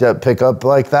jacked up pickup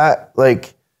like that.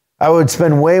 Like, I would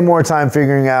spend way more time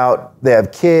figuring out they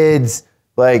have kids,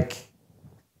 like,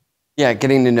 yeah,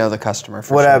 getting to know the customer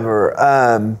for whatever.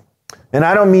 Sure. And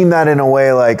I don't mean that in a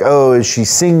way like, oh, is she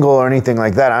single or anything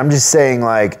like that. I'm just saying,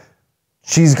 like,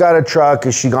 she's got a truck.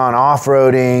 Has she gone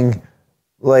off-roading?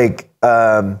 Like,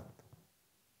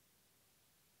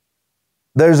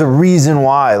 there's a reason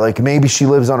why. Like, maybe she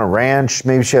lives on a ranch.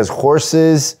 Maybe she has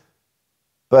horses.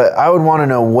 But I would want to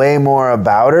know way more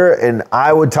about her, and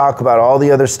I would talk about all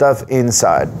the other stuff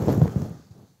inside.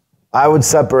 I would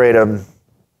separate them.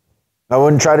 I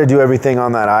wouldn't try to do everything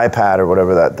on that iPad or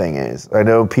whatever that thing is. I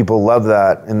know people love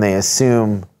that, and they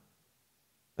assume,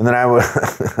 and then I would,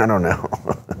 I don't know,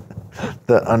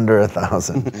 the under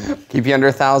 1,000. Keep you under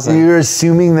 1,000. You're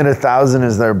assuming that 1,000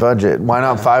 is their budget. Why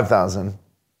not 5,000?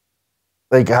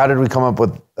 Like, how did we come up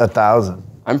with 1,000?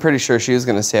 I'm pretty sure she was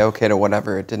going to say okay to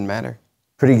whatever. It didn't matter.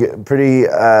 Pretty good. Pretty,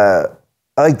 I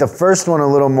like the first one a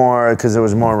little more because there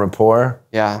was more rapport.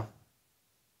 Yeah.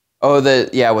 Oh,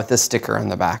 with the sticker on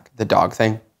the back, the dog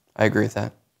thing. I agree with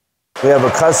that. We have a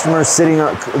customer sitting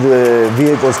on, the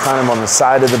vehicle's kind of on the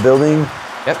side of the building.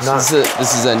 Yep, so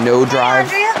this is a no-drive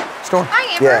store.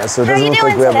 Hi, Amber. Yeah, so it How doesn't you look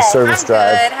like doing we have a today? service I'm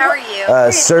drive. Good. How are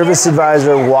you? Service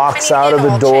advisor walks out of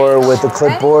the door with a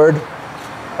clipboard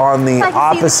on the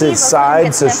opposite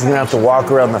side, so she's gonna have to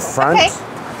walk around the front. Okay.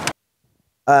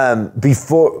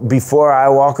 Before I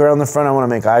walk around the front, I want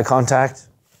to make eye contact.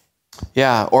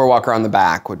 Yeah, or walk around the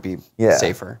back would be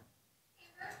safer.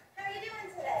 How are you doing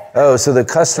today? Oh, so the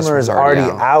customer is already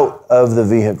out of the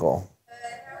vehicle.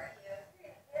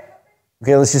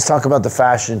 Okay, let's just talk about the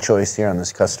fashion choice here on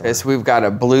this customer. Okay, so we've got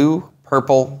a blue,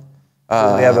 purple we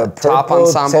have a top purple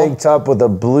ensemble. tank top with a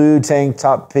blue tank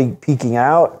top peeking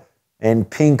out and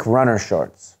pink runner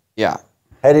shorts. Yeah.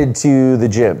 Headed to the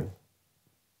gym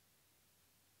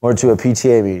or to a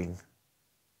PTA meeting.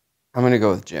 I'm going to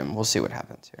go with Jim. We'll see what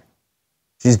happens here.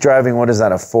 She's driving, what is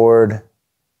that, a Ford?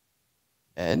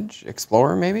 Edge?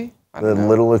 Explorer, maybe? I The don't know.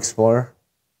 Little Explorer?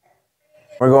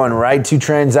 We're going right to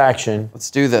transaction. Let's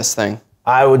do this thing.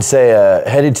 I would say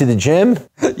headed to the gym.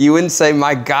 You wouldn't say,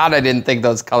 my God, I didn't think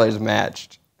those colors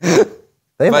matched. They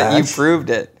But match. you proved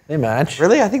it. They match.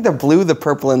 Really? I think the blue, the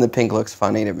purple, and the pink looks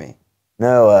funny to me.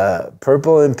 No,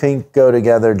 purple and pink go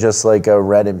together just like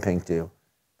red and pink do.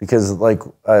 Because like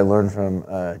I learned from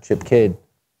Chip Kidd,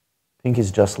 pink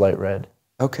is just light red.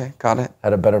 Okay, got it.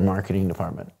 Had a better marketing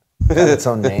department. Got its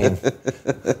own name.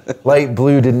 Light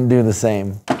blue didn't do the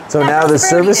same. So now the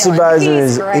service advisor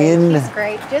is in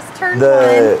Just turned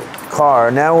the car.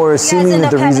 Now we're assuming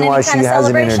that the reason why she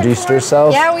hasn't introduced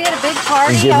herself Yeah, we had a big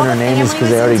party. and given her name is because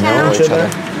they already know each other.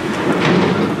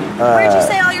 Where'd you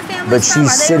say all your family's But from? she's Are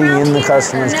they sitting around in the here?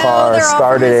 customer's No, car, they're all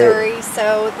started from it. Missouri,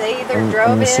 so they either drove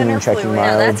I'm in assuming or checking flew in.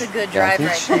 mileage. Yeah, that's a good drive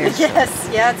right there. Yes,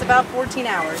 yeah, it's about 14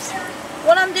 hours.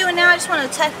 What I'm doing now, I just want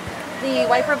to check the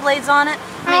wiper blades on it,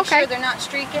 make Okay. sure they're not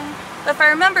streaking. But if I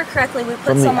remember correctly, we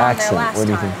put From the some on there accent, last what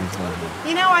do you time. think he's going to do?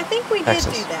 You know, I think we did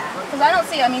Texas. do that. Because I don't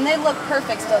see, I mean, they look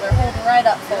perfect still. They're holding right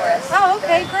up for us. Oh,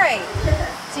 okay, great.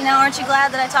 See, now aren't you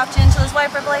glad that I talked you into those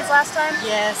wiper blades last time?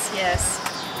 Yes, yes.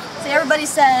 See, everybody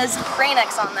says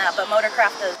Rain-X on that, but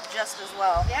Motorcraft does just as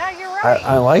well. Yeah, you're right.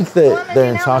 I like that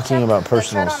they're talking about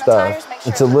personal stuff.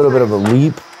 It's a little bit of a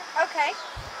leap, Okay.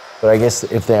 but I guess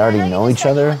if they already know each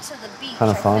other, kind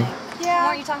of fun. Yeah.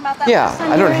 Weren't you talking about that Yeah, last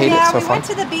time? I don't hate it Yeah, so we far. went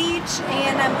to the beach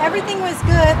and everything was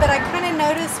good, but I kind of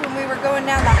noticed when we were going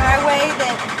down the highway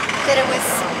that it was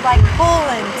like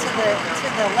pulling to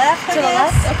the left. To the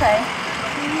left? Okay.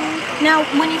 Now,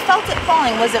 when you felt it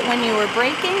falling, was it when you were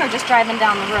braking or just driving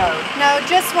down the road? No,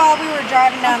 just while we were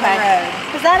driving down the road.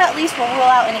 Because that at least will rule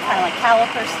out any kind of like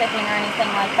caliper sticking or anything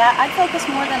like that. I'd focus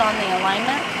more than on the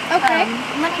alignment. Okay.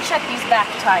 Let me check these back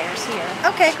tires here.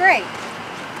 Okay, great.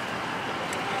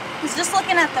 He's just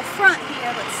looking at the front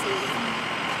here. Let's see.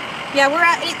 Yeah, we're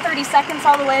at 8:30 seconds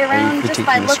all the way around. Just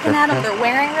by critiquing the looking at them, script they're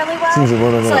wearing really well. Seems a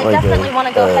little so bit I like definitely a, want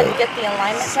to go ahead and get the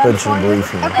alignment done suspension for you.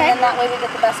 briefing. Okay. And then that way we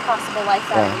get the best possible life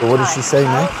out of But what did she say,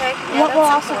 Nick? Okay. What we'll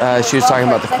also do She as was well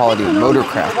talking for about it, the 'cause I quality think of we normally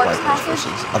Motorcraft do the works wipers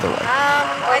passage, versus other wipers.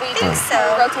 I think so.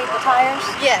 rotate the tires.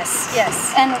 Yes,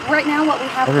 yes. And right now what we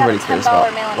have Everybody got a cares $10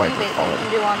 about mail-in wiper rebate that you quality.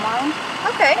 can do online.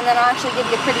 Okay. And then I'll actually give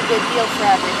you a pretty good deal for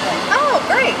everything. Oh,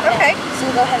 great. Okay.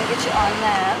 So we'll go ahead and get you on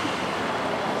that.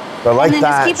 But I like and then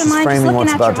that. just keep in She's mind, just framing looking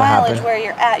what's at about your to mileage happen. where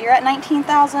you're at. You're at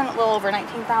 19,000, a little over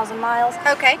 19,000 miles.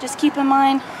 Okay. Just keep in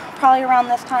mind, probably around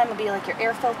this time will be like your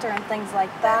air filter and things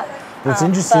like that. It's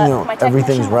interesting but though, my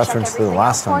everything's technician will check referenced to the everything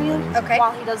last out for time you we were using Okay.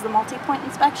 while he does the multi-point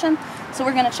inspection. So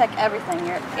we're going to check everything,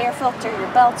 your air filter, your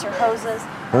belts, your hoses.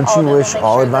 Don't all you of it. wish We'll make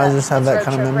all sure advisors have it's that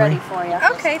kind of road trip memory? ready for you.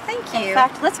 Okay, thank you. In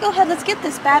fact, let's go ahead, let's get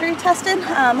this battery tested.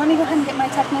 Let me go ahead and get my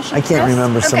technician. I can't Chris.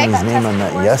 remember somebody's That name tested on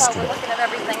that for us while yesterday. We're looking at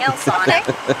everything else on it.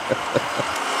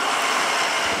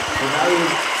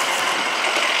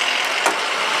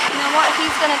 You know what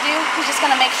he's going to do? He's just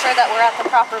going to make sure that we're at the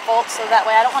proper volt, so that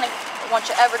way I don't want to don't want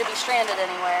you ever to be stranded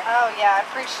anywhere. Oh yeah, I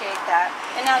appreciate that.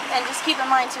 And just keep in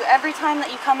mind too, every time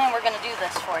that you come in, we're going to do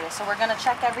this for you. So we're going to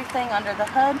check everything under the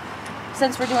hood.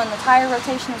 Since we're doing the tire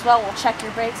rotation as well, we'll check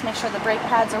your brakes, make sure the brake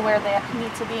pads are where they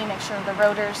need to be, make sure the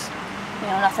rotors,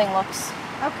 you know, nothing looks.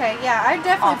 Okay, yeah, I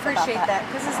definitely Off about appreciate that. that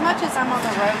because as much as I'm on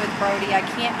the road with Brody, I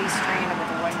can't be stranded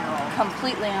with a 1-year-old.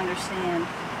 Completely understand.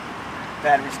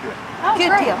 Battery's good. Oh,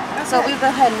 Good great. deal. That's So good. we'll go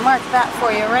ahead and mark that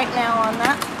for you right now on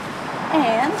that.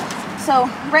 And so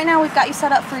right now we've got you set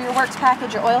up for your works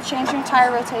package, your oil change, your tire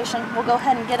rotation. We'll go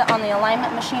ahead and get it on the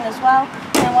alignment machine as well.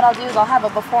 And what I'll do is I'll have a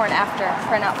before and after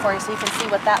printout for you so you can see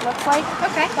what that looks like.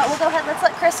 Okay. But we'll go ahead, let's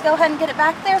let Chris go ahead and get it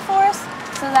back there for us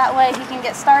so that way he can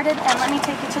get started. And let me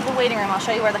take you to the waiting room. I'll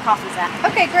show you where the coffee's at.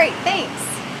 Okay, great. Thanks.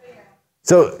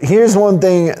 So here's one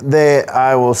thing that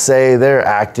I will say, they're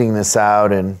acting this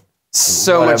out and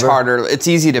So much whatever. harder. It's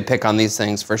easy to pick on these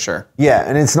things for sure. Yeah,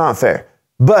 and it's not fair.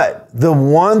 But the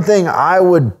one thing I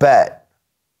would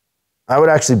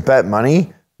actually bet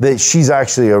money that she's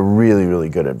actually a really, really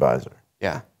good advisor.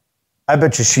 Yeah. I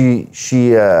bet you she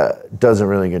does a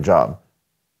really good job.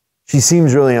 She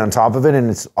seems really on top of it,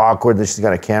 and it's awkward that she's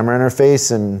got a camera in her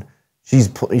face and she's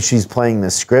playing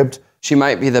this script. She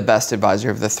might be the best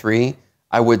advisor of the three.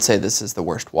 I would say this is the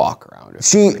worst walk around.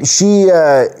 She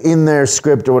in their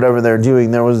script or whatever they're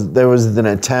doing, there was an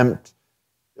attempt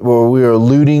where we were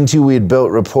alluding to we had built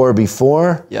rapport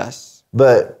before. Yes.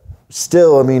 But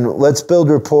still, I mean, let's build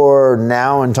rapport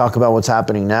now and talk about what's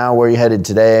happening now. Where are you headed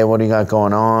today? What do you got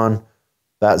going on?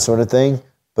 That sort of thing.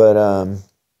 But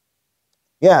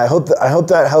yeah, I hope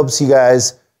that helps you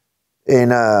guys in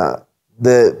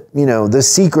the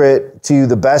secret to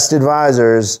the best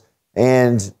advisors.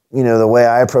 And the way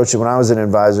I approached it when I was an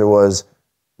advisor was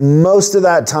most of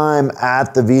that time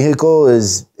at the vehicle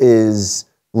is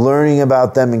learning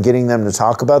about them and getting them to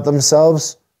talk about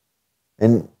themselves.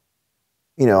 And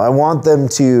I want them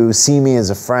to see me as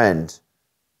a friend.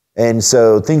 And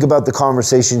so think about the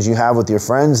conversations you have with your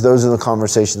friends. Those are the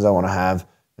conversations I want to have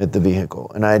at the vehicle.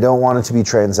 And I don't want it to be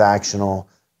transactional.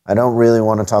 I don't really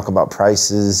want to talk about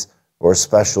prices or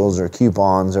specials or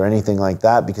coupons or anything like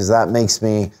that, because that makes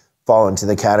me fall into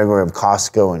the category of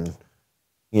Costco and,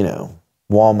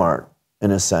 Walmart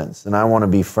in a sense. And I want to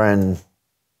be friend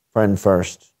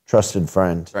first, trusted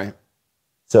friend. Right.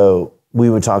 So we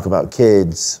would talk about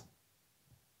kids,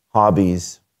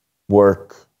 hobbies,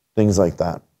 work, things like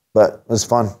that. But it was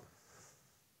fun.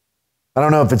 I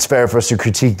don't know if it's fair for us to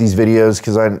critique these videos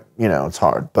because it's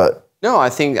hard, but. No, I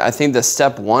think the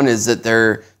step one is that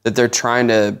they're trying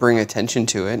to bring attention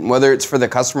to it, and whether it's for the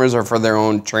customers or for their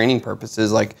own training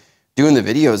purposes, like doing the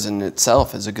videos in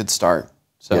itself is a good start.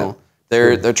 So Yeah.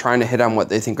 they're trying to hit on what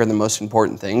they think are the most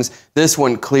important things. This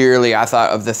one clearly, I thought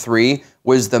of the three,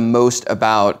 was the most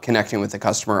about connecting with the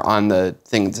customer on the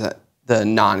things the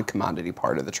non-commodity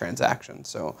part of the transaction.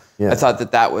 So Yeah. I thought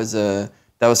that was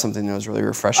something that was really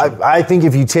refreshing. I think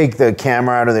if you take the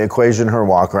camera out of the equation, her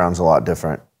walk around's a lot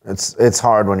different. It's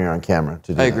hard when you're on camera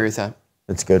to do I that. agree with that.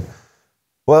 It's good.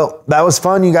 Well, that was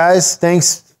fun, you guys.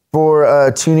 Thanks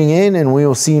for tuning in, and we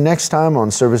will see you next time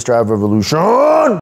on Service Drive Revolution.